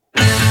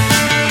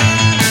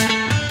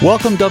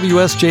Welcome,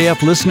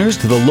 WSJF listeners,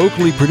 to the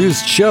locally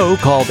produced show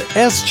called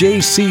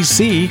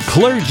SJCC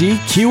Clergy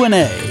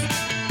Q&A,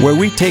 where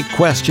we take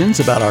questions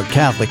about our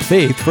Catholic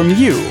faith from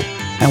you,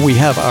 and we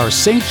have our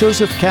St.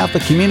 Joseph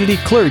Catholic Community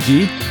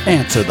clergy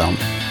answer them.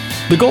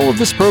 The goal of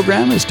this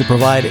program is to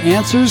provide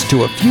answers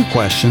to a few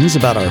questions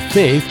about our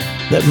faith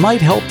that might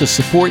help to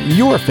support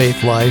your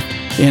faith life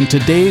in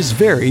today's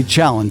very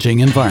challenging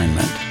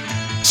environment.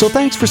 So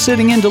thanks for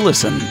sitting in to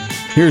listen.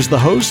 Here's the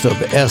host of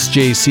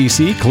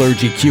SJCC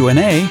Clergy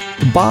Q&A,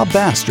 Bob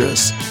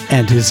Bastris,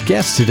 and his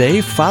guest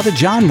today, Father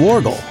John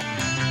Wargel.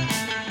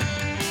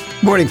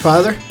 Morning,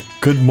 Father.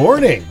 Good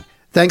morning.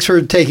 Thanks for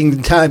taking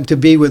the time to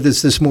be with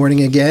us this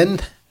morning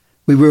again.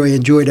 We really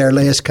enjoyed our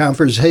last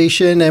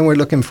conversation, and we're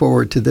looking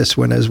forward to this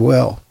one as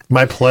well.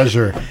 My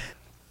pleasure.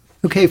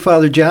 Okay,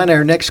 Father John,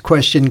 our next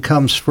question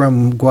comes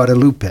from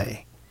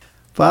Guadalupe.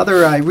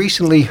 Father, I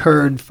recently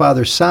heard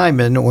Father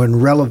Simon on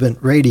Relevant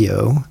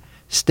Radio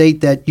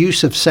state that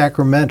use of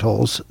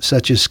sacramentals,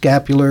 such as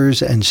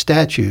scapulars and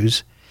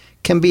statues,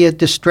 can be a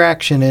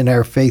distraction in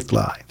our faith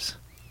lives.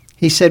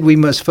 He said we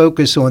must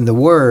focus on the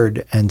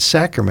Word and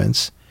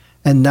sacraments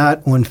and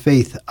not on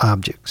faith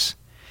objects.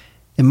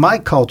 In my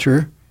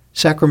culture,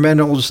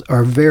 sacramentals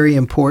are very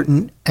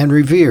important and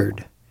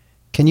revered.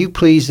 Can you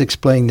please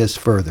explain this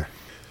further?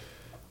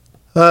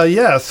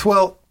 Yes.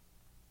 Well,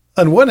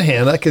 on one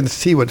hand, I can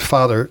see what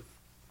Father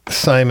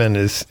Simon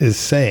is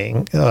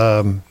saying.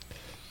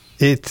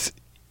 It's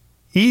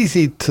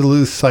easy to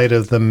lose sight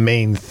of the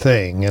main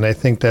thing, and I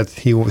think that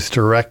he was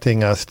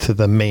directing us to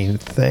the main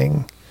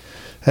thing.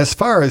 As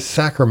far as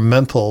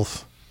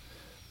sacramentals,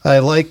 I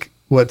like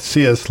what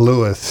C.S.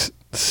 Lewis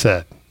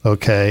said,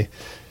 okay?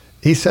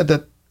 He said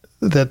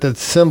that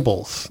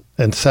symbols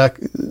and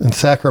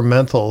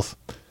sacramentals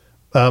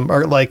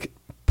are like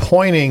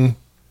pointing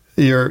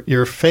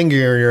your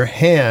finger or your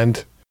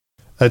hand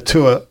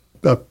to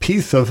a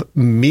piece of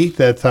meat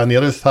that's on the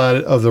other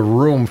side of the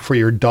room for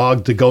your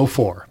dog to go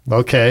for,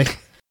 okay?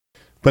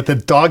 But the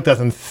dog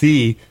doesn't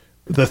see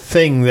the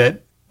thing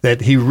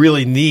that he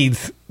really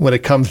needs when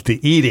it comes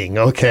to eating,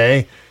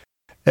 okay?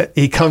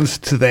 He comes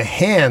to the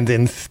hand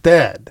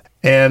instead.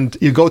 And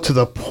you go to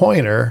the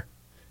pointer,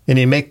 and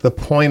you make the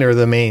pointer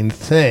the main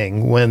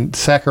thing, when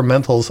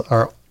sacramentals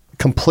are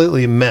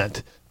completely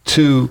meant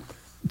to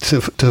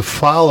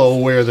follow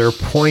where they're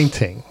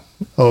pointing,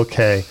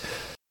 okay?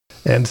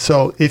 And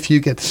so if you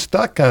get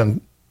stuck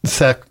on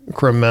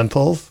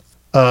sacramentals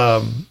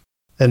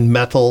and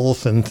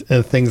metals and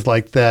things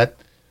like that,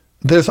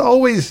 there's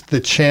always the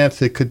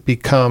chance it could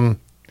become,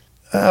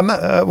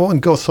 I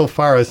won't go so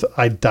far as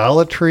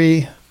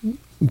idolatry,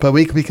 but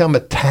we can become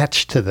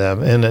attached to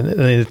them, and an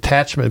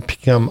attachment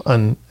become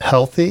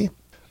unhealthy.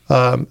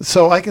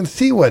 So I can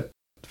see what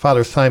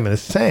Father Simon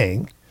is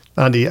saying.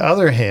 On the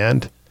other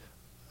hand,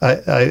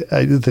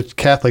 the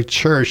Catholic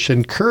Church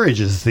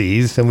encourages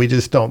these, and we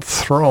just don't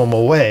throw them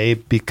away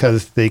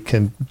because they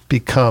can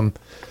become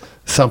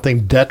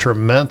something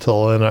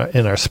detrimental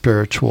in our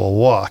spiritual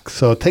walk.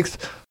 So it takes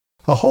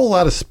a whole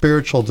lot of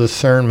spiritual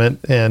discernment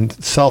and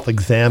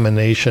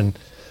self-examination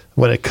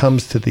when it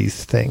comes to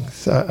these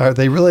things. Are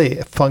they really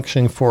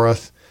functioning for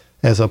us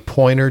as a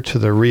pointer to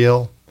the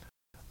real,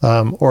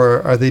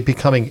 or are they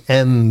becoming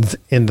ends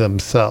in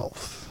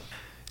themselves?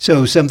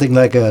 So something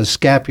like a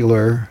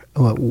scapular,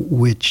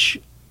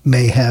 which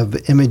may have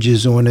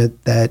images on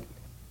it that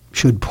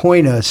should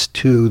point us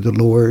to the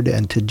Lord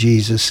and to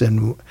Jesus,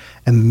 and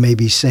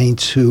maybe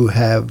saints who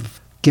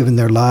have given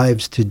their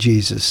lives to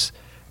Jesus.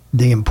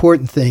 The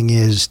important thing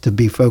is to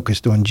be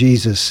focused on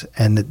Jesus,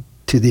 and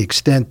to the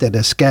extent that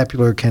a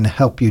scapular can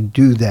help you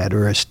do that,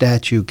 or a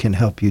statue can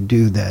help you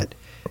do that,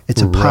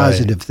 it's a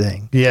positive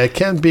thing. Yeah, it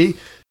can be.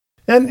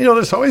 And,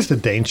 there's always the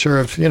danger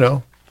of,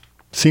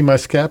 see my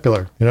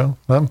scapular,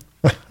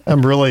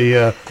 I'm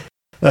really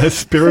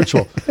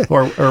spiritual,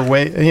 or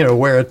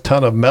wear a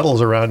ton of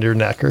medals around your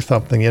neck or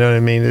something. You know what I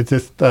mean? It's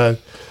just, that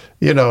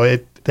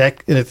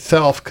in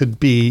itself could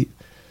be,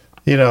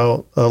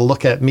 a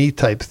look at me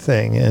type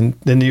thing, and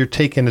then you're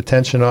taking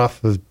attention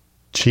off of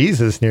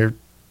Jesus, and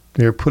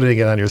you're putting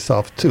it on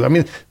yourself too. I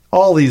mean,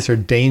 all these are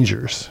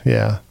dangers.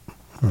 Yeah.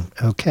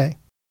 Okay.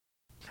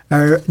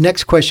 Our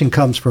next question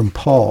comes from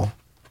Paul.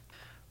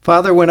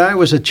 Father, when I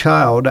was a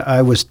child,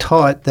 I was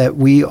taught that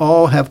we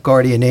all have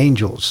guardian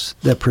angels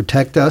that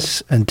protect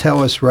us and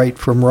tell us right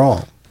from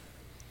wrong.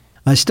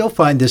 I still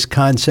find this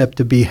concept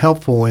to be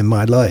helpful in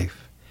my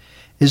life.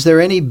 Is there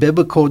any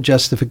biblical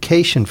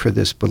justification for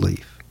this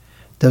belief?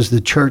 Does the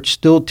Church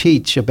still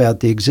teach about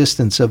the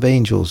existence of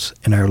angels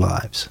in our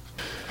lives?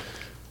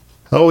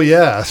 Oh,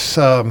 yes.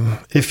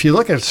 If you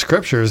look at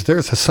scriptures,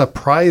 there's a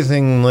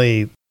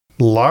surprisingly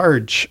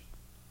large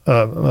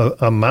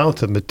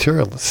amount of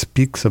material that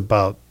speaks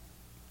about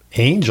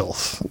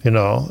angels.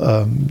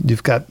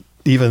 You've got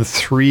even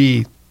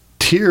 3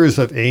 tiers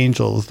of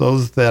angels,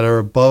 those that are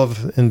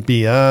above and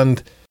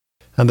beyond,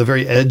 on the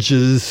very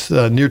edges,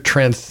 near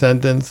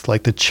transcendence,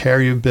 like the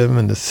cherubim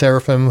and the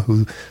seraphim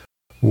who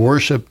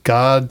worship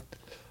God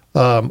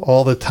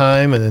all the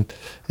time. And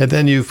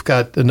then you've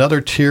got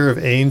another tier of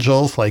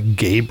angels like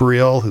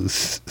Gabriel,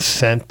 who's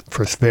sent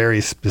for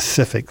very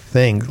specific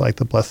things, like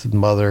the Blessed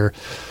Mother.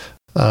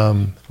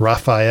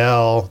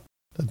 Raphael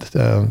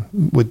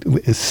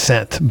is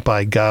sent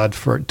by God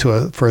for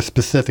a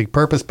specific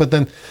purpose. But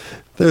then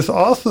there's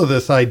also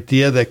this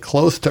idea that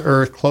close to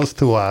earth, close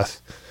to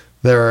us,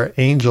 there are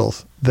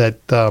angels that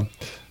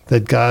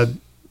God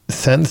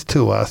sends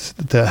to us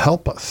to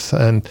help us.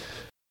 And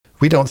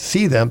we don't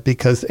see them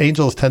because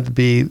angels tend to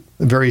be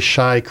very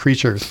shy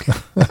creatures.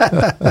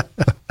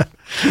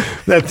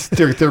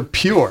 They're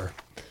pure.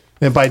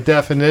 And by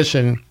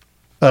definition,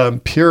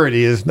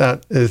 purity is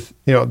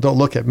don't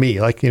look at me.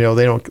 They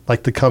don't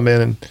like to come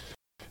in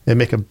and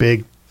make a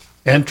big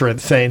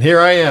entrance saying, here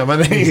I am,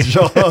 an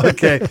angel.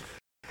 Okay.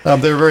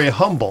 They're very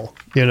humble,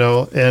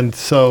 and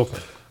so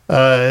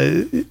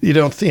you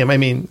don't see him. I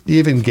mean,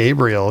 even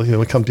Gabriel, when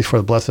he comes before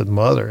the Blessed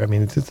Mother, I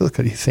mean, just look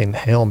at, he's saying,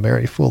 Hail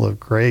Mary, full of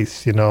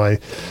grace. I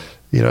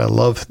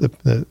love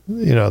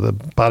the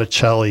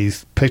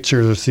Botticelli's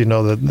pictures.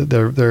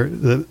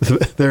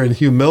 That they're in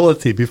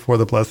humility before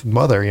the Blessed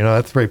Mother.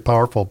 That's very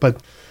powerful. But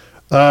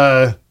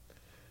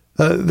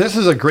this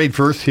is a great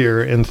verse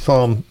here in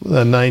Psalm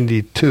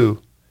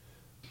 92.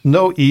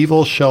 No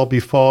evil shall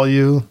befall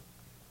you,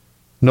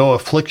 no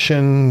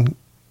affliction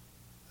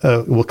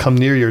will come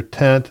near your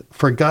tent,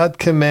 for God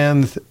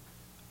commands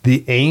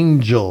the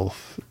angels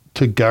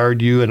to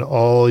guard you in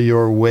all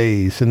your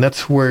ways. And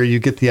that's where you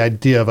get the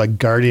idea of a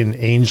guardian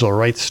angel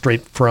right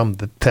straight from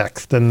the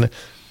text. And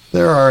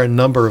there are a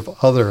number of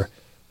other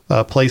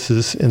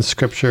places in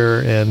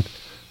Scripture and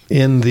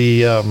in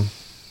the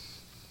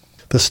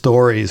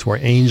stories where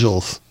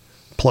angels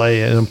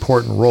play an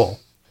important role.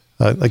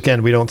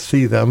 Again, we don't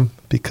see them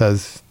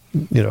because,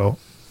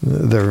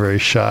 they're very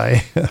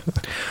shy.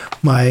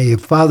 My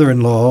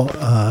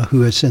father-in-law,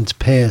 who has since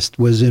passed,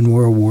 was in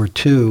World War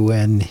II,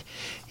 and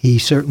he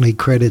certainly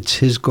credits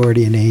his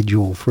guardian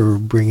angel for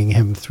bringing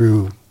him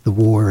through the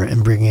war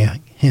and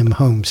bringing him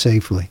home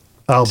safely.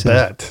 I'll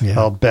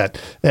bet.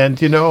 And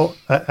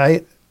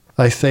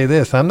I say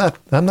this: I'm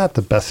not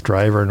the best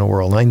driver in the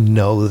world. I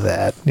know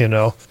that.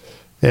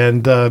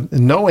 And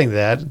knowing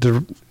that,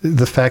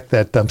 the fact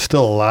that I'm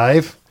still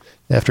alive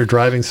after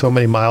driving so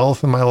many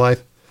miles in my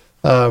life,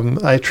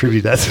 I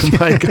attribute that to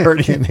my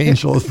guardian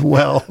angel as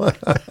well.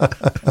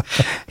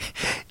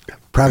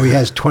 Probably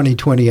has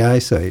 20/20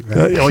 eyesight,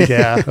 right? Oh,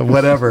 yeah,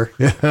 whatever.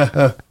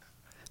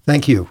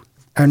 Thank you.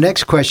 Our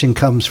next question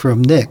comes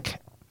from Nick.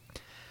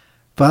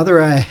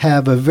 Father, I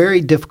have a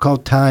very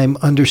difficult time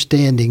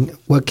understanding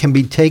what can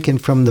be taken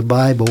from the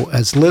Bible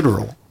as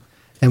literal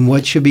and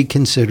what should be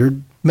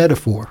considered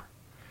metaphor.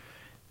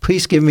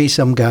 Please give me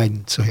some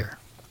guidance here.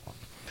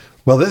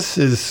 Well, this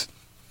is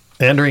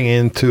entering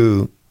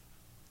into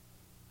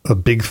a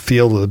big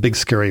field with a big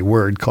scary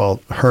word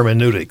called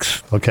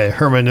hermeneutics. Okay,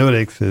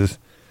 hermeneutics is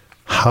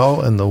how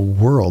in the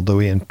world do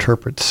we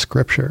interpret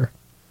Scripture?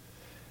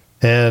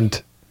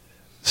 And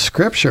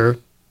Scripture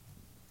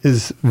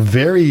is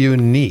very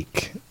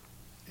unique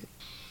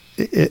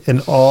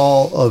in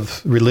all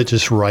of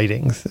religious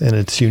writings, and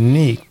it's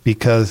unique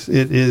because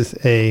it is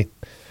a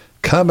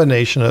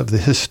combination of the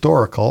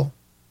historical.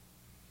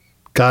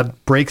 God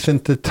breaks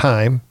into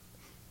time,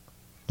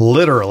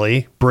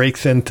 literally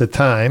breaks into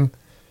time,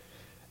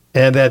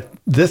 and that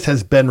this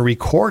has been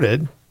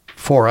recorded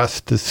for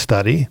us to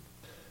study,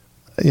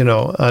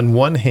 on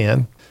one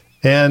hand,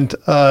 and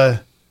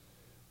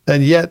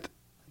yet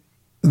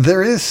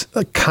there is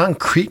a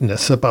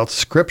concreteness about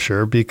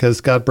Scripture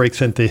because God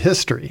breaks into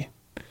history.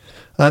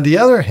 On the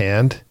other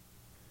hand,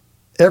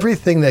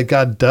 everything that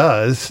God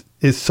does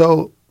is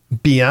so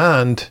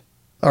beyond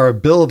our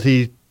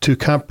ability to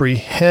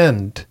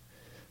comprehend.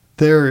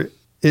 There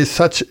is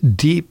such a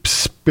deep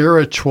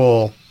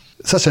spiritual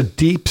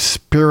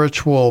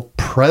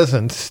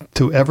presence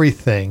to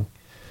everything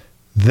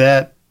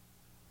that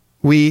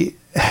we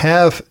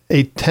have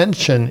a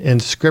tension in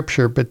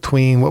Scripture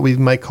between what we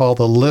might call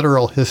the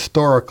literal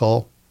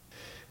historical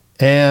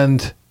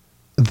and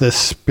the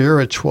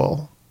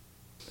spiritual,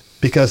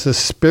 because the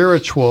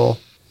spiritual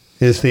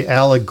is the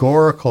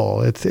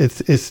allegorical.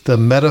 It's the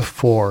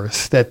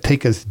metaphors that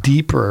take us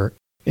deeper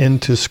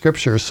into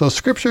Scripture. So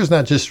Scripture is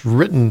not just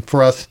written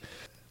for us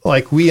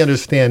like we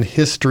understand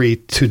history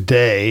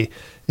today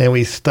and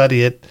we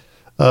study it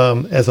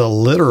as a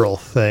literal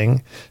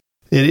thing.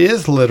 It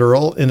is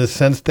literal in the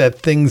sense that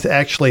things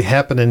actually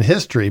happen in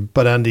history.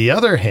 But on the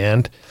other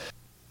hand,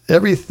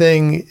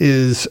 everything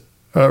is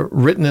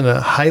written in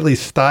a highly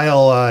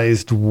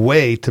stylized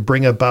way to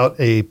bring about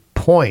a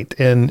point.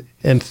 And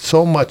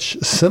so much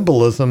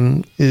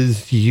symbolism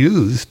is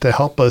used to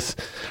help us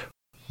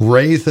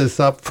raise us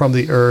up from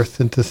the earth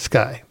into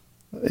sky,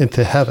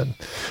 into heaven.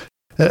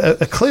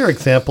 A clear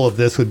example of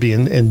this would be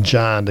in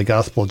John, the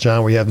Gospel of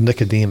John, where you have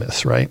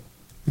Nicodemus, right?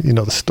 You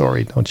know the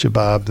story, don't you,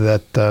 Bob,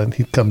 that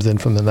he comes in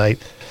from the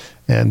night.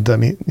 And,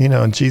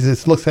 and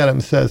Jesus looks at him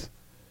and says,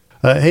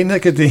 hey,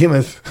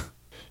 Nicodemus,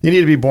 you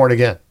need to be born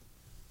again.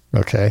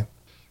 Okay?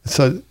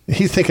 So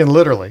he's thinking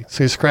literally.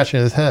 So he's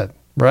scratching his head,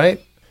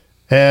 right?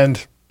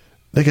 And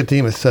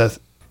Nicodemus says,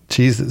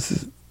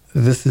 Jesus,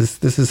 this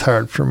is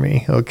hard for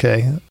me.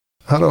 Okay.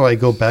 How do I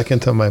go back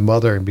into my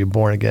mother and be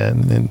born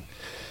again? And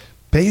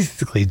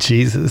basically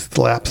Jesus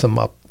slaps him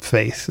up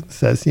face and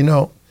says,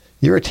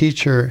 you're a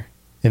teacher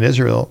in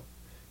Israel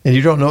and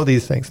you don't know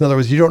these things. In other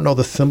words, you don't know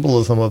the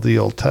symbolism of the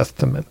Old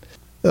Testament,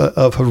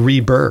 of a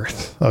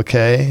rebirth.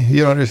 Okay.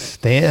 You don't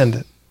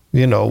understand,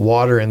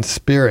 water and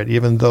spirit,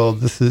 even though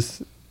this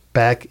is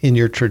back in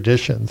your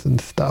traditions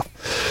and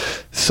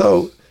stuff.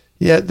 So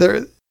yeah,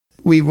 when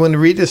we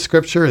read the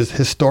scripture as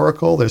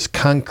historical, there's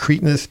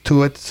concreteness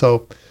to it.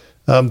 So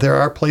there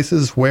are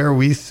places where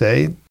we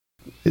say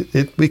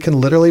we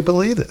can literally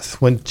believe this.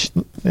 When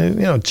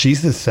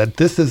Jesus said,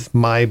 "This is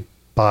my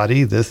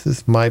body, this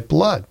is my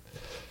blood."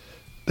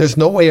 There's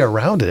no way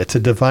around it. It's a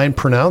divine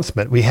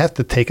pronouncement. We have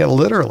to take it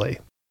literally.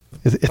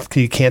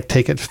 You can't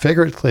take it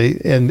figuratively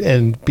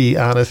and be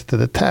honest to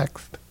the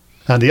text.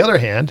 On the other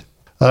hand,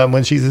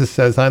 when Jesus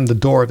says, "I'm the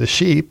door of the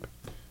sheep,"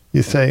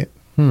 you say,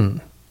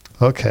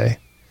 okay,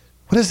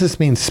 what does this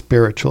mean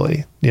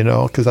spiritually?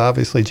 Because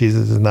obviously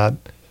Jesus is not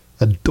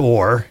a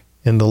door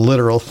in the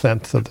literal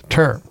sense of the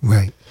term.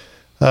 Right.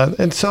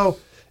 And so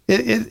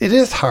it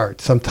is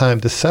hard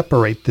sometimes to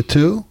separate the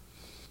two.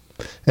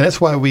 And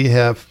that's why we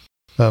have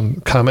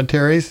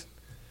commentaries,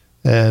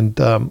 and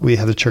we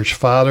have the church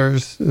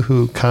fathers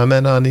who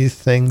comment on these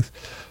things.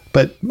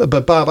 But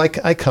Bob,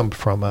 I come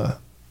from a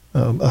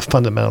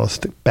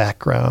fundamentalistic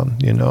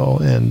background,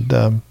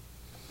 and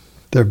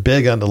they're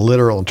big on the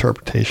literal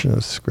interpretation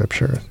of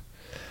Scripture.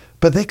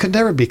 But they could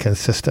never be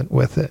consistent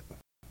with it.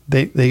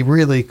 They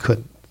really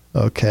couldn't,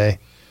 okay?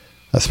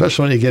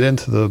 Especially when you get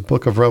into the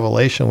book of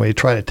Revelation, where you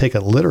try to take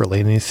it literally,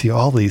 and you see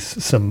all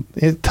these,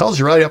 it tells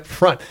you right up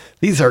front,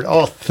 these are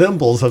all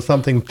symbols of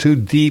something too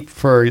deep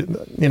for a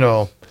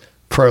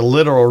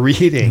literal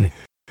reading.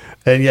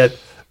 And yet,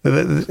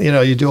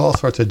 you do all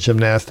sorts of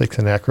gymnastics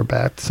and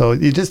acrobats. So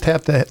you just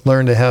have to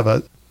learn to have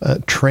a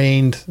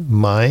trained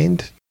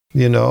mind,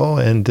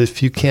 and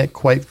if you can't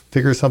quite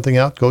figure something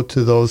out, go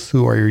to those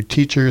who are your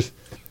teachers,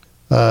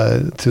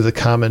 to the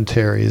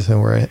commentaries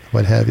and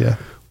what have you.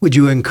 Would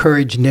you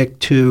encourage Nick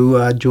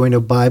to join a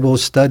Bible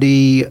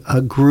study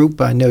group?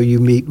 I know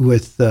you meet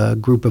with a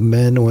group of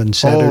men on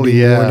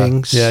Saturday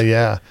mornings.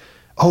 Yeah.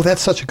 Oh,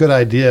 that's such a good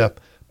idea,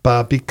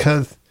 Bob,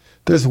 because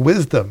there's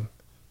wisdom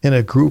in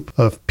a group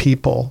of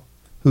people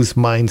whose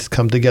minds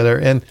come together.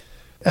 And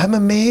I'm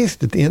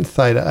amazed at the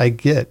insight I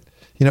get.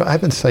 I've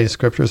been studying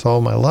scriptures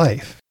all my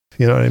life.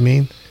 You know what I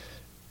mean?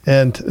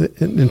 And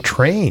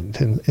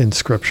trained in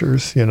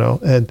scriptures,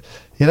 and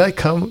I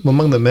come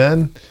among the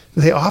men.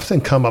 They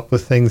often come up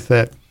with things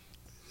that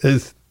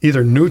is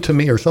either new to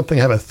me or something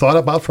I haven't thought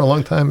about for a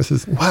long time. It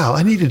says, wow,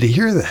 I needed to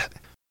hear that.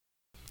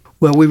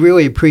 Well, we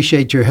really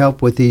appreciate your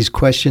help with these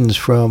questions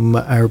from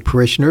our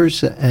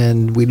parishioners,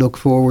 and we look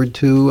forward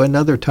to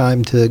another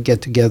time to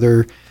get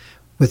together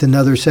with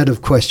another set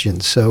of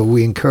questions. So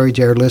we encourage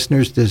our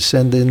listeners to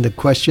send in the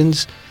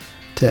questions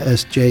to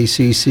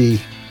SJCC,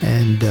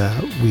 and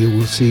we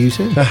will see you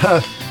soon.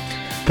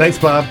 Thanks,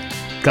 Bob.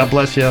 God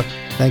bless you.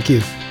 Thank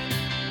you.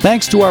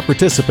 Thanks to our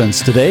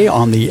participants today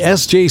on the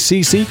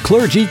SJCC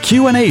Clergy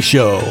Q&A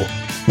Show.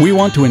 We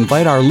want to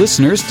invite our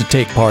listeners to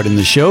take part in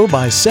the show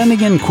by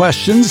sending in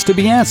questions to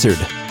be answered.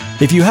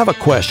 If you have a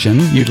question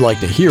you'd like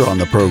to hear on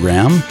the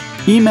program,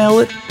 email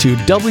it to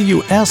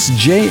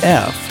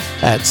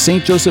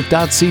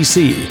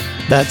wsjf@stjoseph.cc.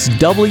 That's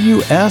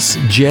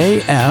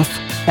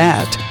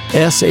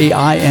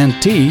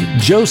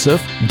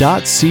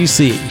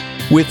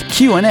wsjf@saintjoseph.cc with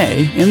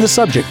Q&A in the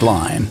subject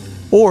line.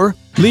 Or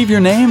leave your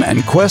name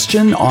and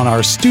question on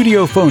our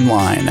studio phone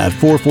line at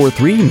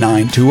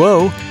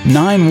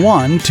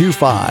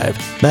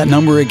 443-920-9125. That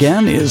number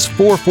again is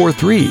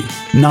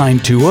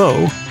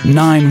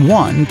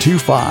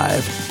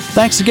 443-920-9125.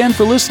 Thanks again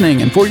for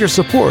listening and for your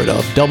support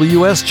of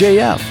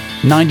WSJF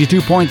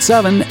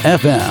 92.7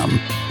 FM.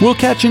 We'll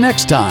catch you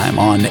next time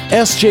on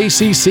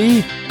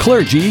SJCC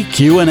Clergy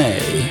Q&A.